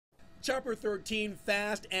Chopper 13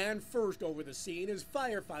 fast and first over the scene as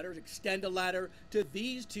firefighters extend a ladder to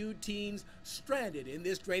these two teens stranded in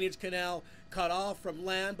this drainage canal, cut off from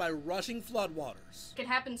land by rushing floodwaters. It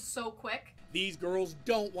happened so quick. These girls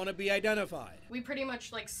don't want to be identified. We pretty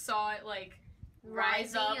much saw it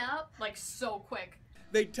rise up so quick.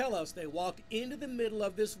 They tell us they walked into the middle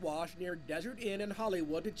of this wash near Desert Inn in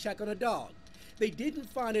Hollywood to check on a dog. They didn't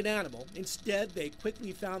find an animal. Instead, they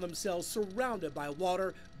quickly found themselves surrounded by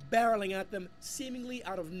water barreling at them seemingly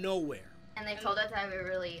out of nowhere. And they told us that we were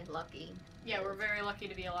really lucky. Yeah, we're very lucky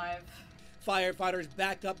to be alive. Firefighters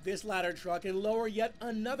back up this ladder truck and lower yet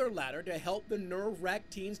another ladder to help the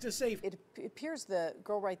nerve-wracked teens to safety. It appears the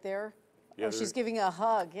girl right there, Yeah, she's giving a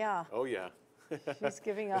hug, yeah. Oh, yeah. She's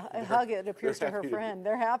giving a hug, it appears, to her friend.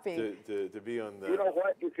 They're happy. To be on the... You know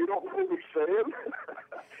what? If you don't know what we're saying,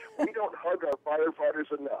 we don't hug our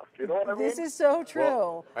firefighters enough. You know what I mean? This is so true.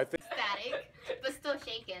 Well, I think... Static, but still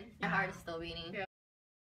shaking. My heart is still beating. Yeah.